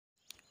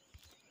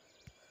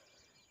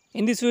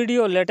In this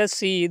video, let us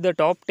see the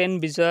top 10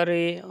 bizarre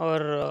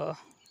or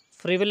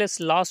frivolous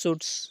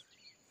lawsuits.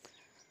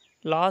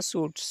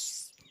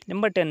 Lawsuits.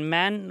 Number 10,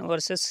 Man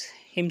versus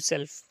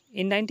himself.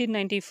 In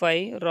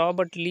 1995,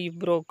 Robert Lee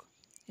Broke,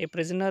 a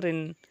prisoner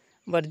in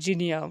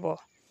Virginia,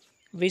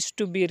 wished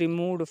to be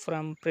removed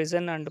from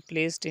prison and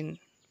placed in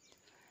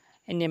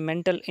a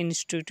mental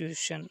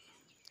institution.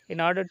 In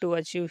order to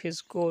achieve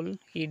his goal,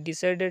 he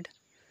decided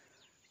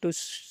to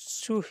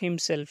sue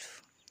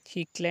himself.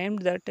 He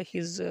claimed that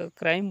his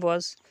crime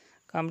was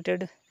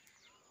committed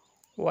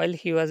while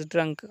he was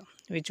drunk,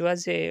 which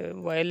was a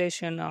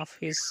violation of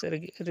his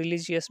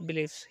religious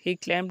beliefs. He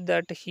claimed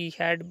that he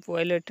had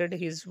violated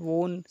his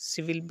own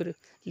civil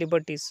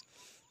liberties.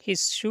 He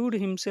sued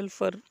himself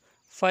for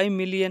 5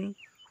 million,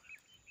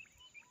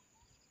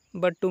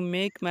 but to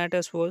make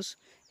matters worse,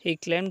 he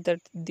claimed that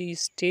the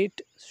state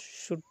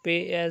should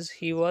pay as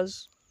he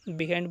was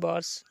behind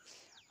bars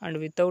and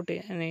without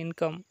an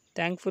income.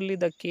 Thankfully,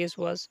 the case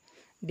was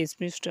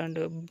dismissed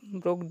and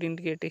Broke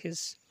didn't get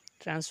his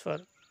transfer.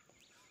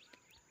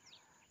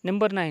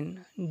 Number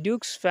 9,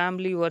 Duke's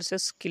family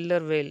versus killer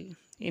whale.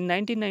 In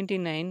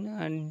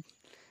 1999,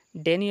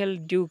 Daniel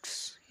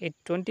Dukes, a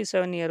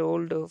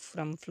 27-year-old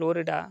from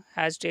Florida,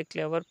 hatched a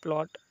clever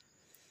plot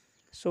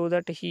so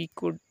that he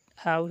could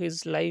have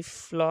his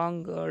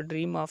lifelong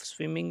dream of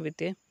swimming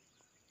with a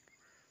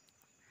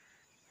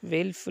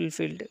whale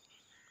fulfilled.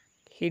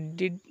 He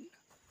did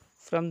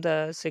from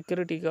the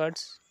security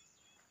guards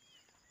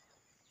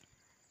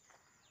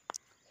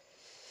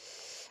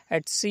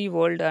at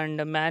SeaWorld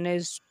and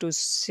managed to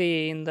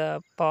stay in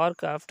the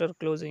park after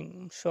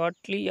closing.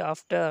 Shortly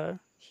after,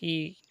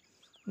 he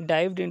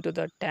dived into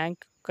the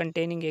tank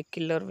containing a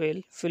killer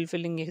whale,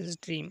 fulfilling his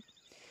dream.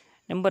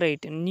 Number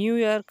 8, New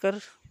Yorker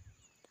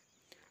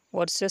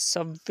versus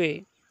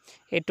Subway.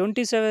 A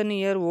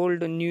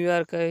 27-year-old New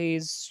Yorker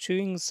is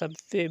suing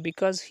Subway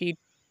because he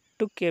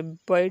took a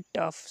bite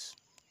of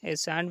a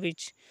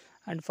sandwich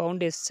and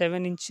found a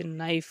 7-inch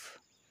knife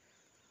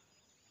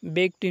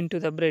baked into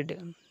the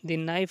bread. The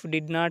knife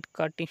did not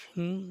cut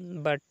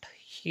him, but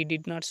he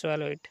did not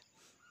swallow it.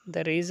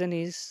 The reason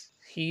is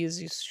he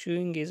is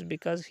suing is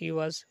because he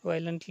was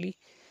violently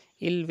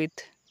ill with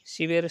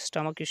severe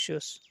stomach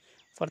issues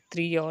for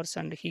 3 hours,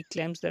 and he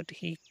claims that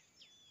he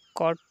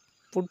caught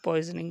food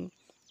poisoning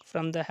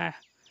from the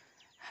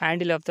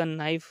handle of the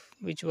knife,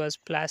 which was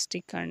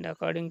plastic, and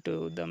according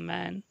to the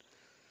man,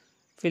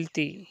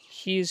 filthy.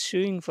 He is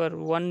suing for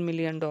 $1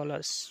 million.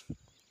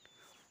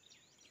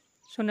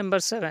 So, number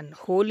 7,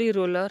 Holy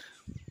Roller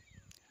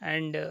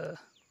and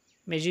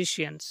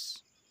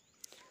Magicians.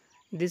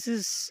 This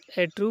is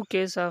a true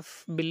case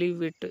of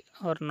believe it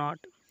or not.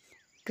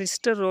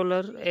 Christopher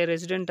Roller, a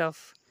resident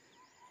of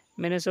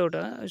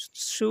Minnesota,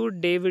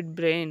 sued David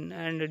Brain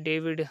and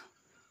David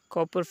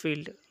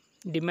Copperfield,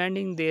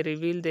 demanding they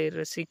reveal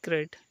their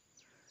secret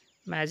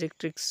magic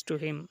tricks to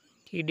him.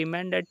 He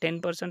demanded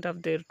 10%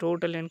 of their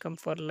total income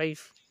for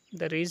life.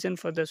 The reason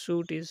for the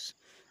suit is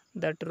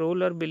that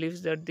Roller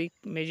believes that the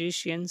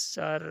magicians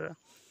are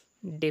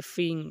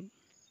defying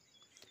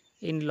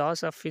in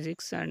laws of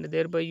physics and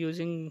thereby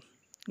using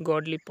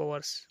godly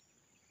powers.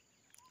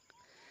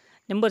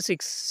 Number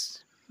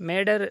 6,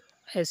 Murder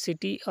a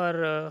City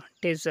or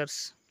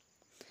Tasers.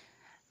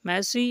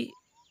 Massey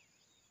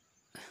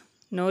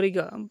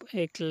Noriga,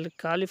 a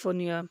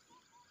California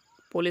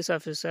police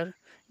officer,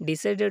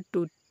 decided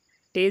to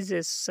tase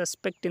a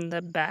suspect in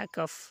the back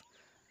of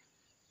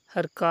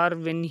her car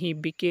when he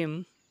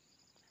became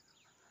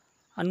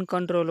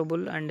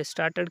uncontrollable and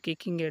started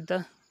kicking at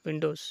the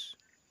windows.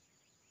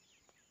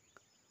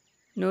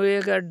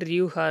 Noriega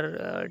drew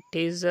her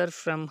taser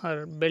from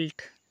her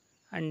belt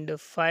and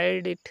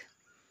fired it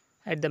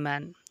at the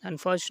man.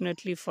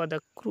 Unfortunately for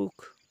the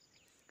crook,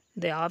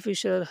 the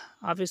officer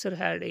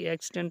had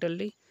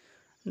accidentally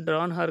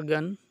drawn her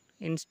gun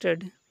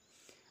instead,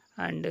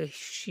 and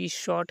she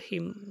shot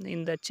him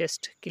in the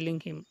chest,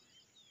 killing him.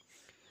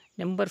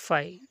 Number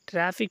 5,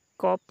 Traffic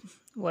Cop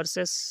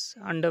versus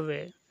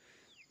Underwear.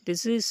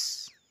 This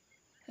is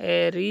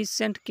a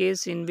recent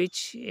case in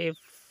which a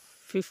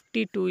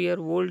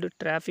 52-year-old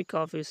traffic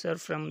officer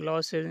from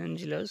Los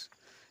Angeles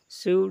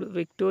sued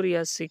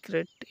Victoria's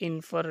Secret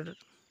in for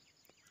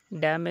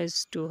damage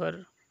to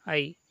her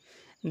eye.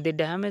 The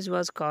damage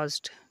was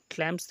caused,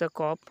 claims the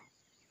cop,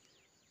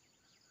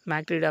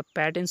 Matilda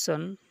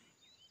Pattinson,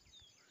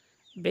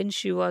 when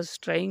she was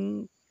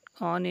trying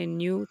on a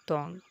new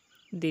thong.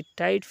 The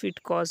tight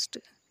fit caused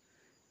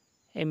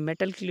a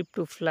metal clip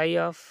to fly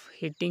off,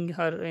 hitting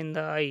her in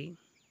the eye.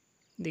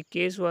 The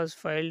case was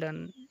filed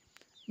on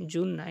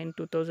June 9,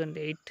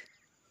 2008,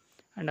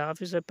 and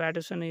Officer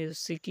Patterson is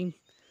seeking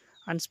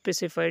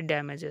unspecified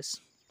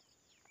damages.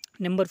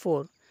 Number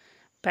 4,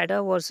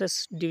 PETA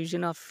versus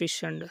Division of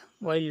Fish and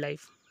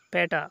Wildlife.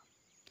 PETA,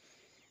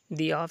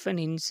 the often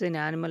insane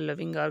animal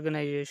loving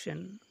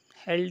organization,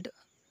 held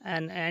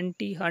an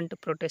anti hunt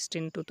protest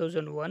in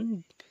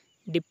 2001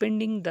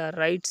 defending the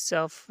rights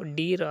of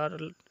deer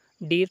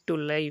to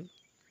live.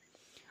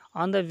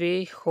 On the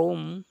way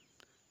home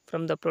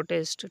from the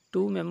protest,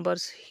 two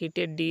members hit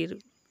a deer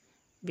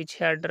which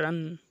had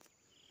run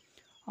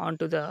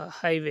onto the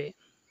highway.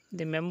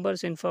 The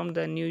members informed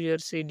the New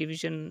Jersey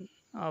Division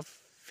of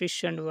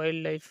Fish and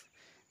Wildlife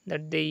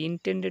that they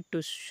intended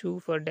to sue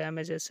for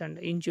damages and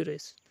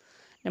injuries.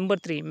 Number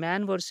 3,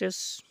 man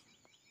versus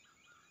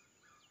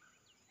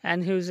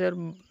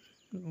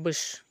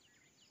Anheuser-Busch.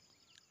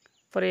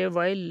 For a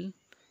while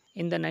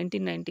in the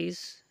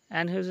 1990s,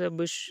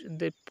 Anheuser-Busch,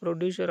 the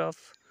producer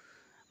of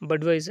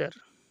Budweiser,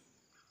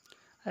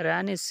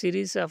 ran a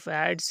series of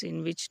ads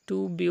in which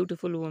two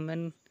beautiful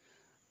women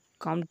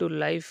come to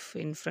life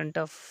in front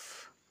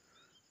of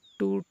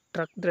two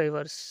truck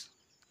drivers.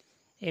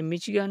 A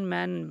Michigan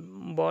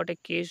man bought a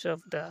case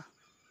of the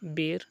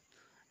beer,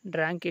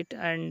 drank it,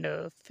 and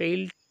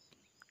failed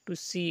to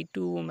see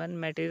two women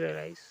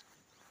materialize.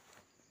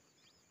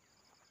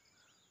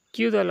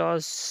 Cue the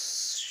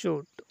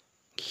lawsuit.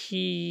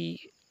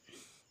 He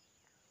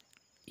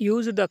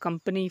used the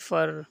company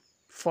for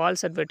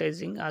false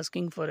advertising,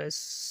 asking for a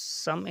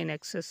sum in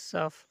excess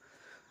of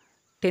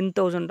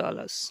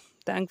 $10,000.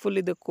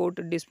 Thankfully, the court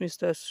dismissed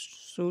the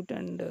suit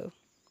and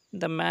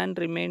the man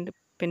remained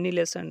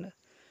penniless and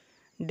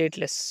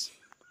dateless.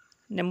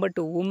 Number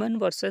 2, woman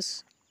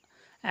versus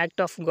act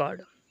of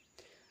God.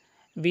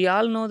 We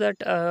all know that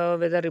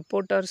whether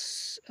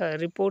reports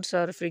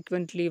are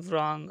frequently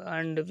wrong,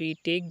 and we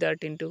take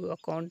that into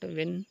account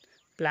when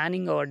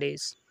planning our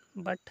days.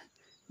 But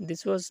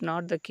this was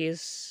not the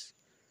case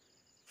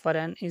for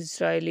an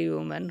Israeli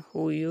woman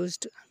who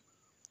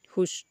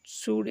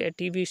sued a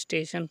TV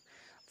station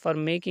for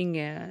making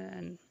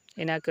an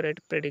inaccurate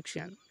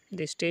prediction.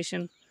 The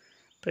station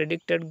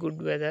predicted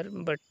good weather,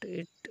 but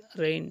it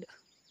rained.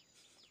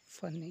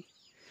 Funny.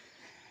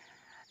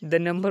 The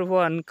number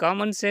one,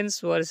 common sense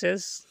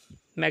versus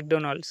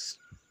McDonald's.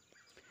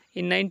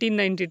 In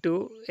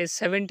 1992, a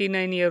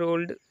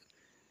 79-year-old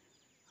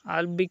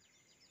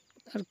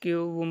Albuquerque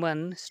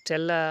woman,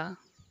 Stella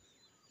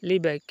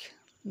Liebeck,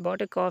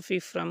 bought a coffee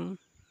from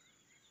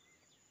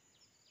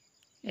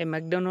a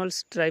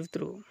McDonald's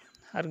drive-through.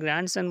 Her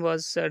grandson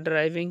was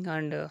driving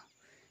and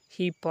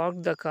he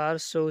parked the car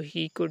so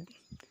he could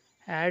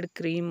add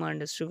cream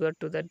and sugar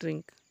to the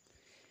drink.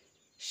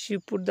 She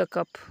put the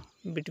cup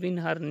between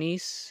her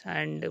knees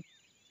and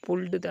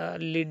pulled the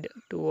lid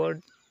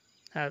toward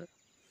her.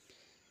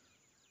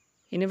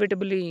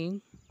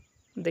 Inevitably,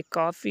 the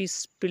coffee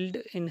spilled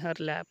in her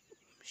lap.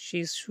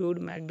 She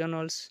sued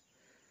McDonald's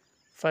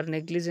for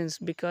negligence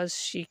because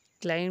she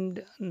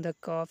claimed the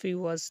coffee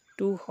was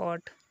too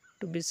hot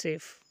to be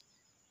safe.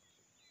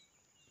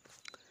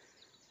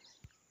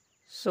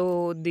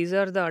 So, these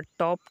are the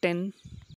top 10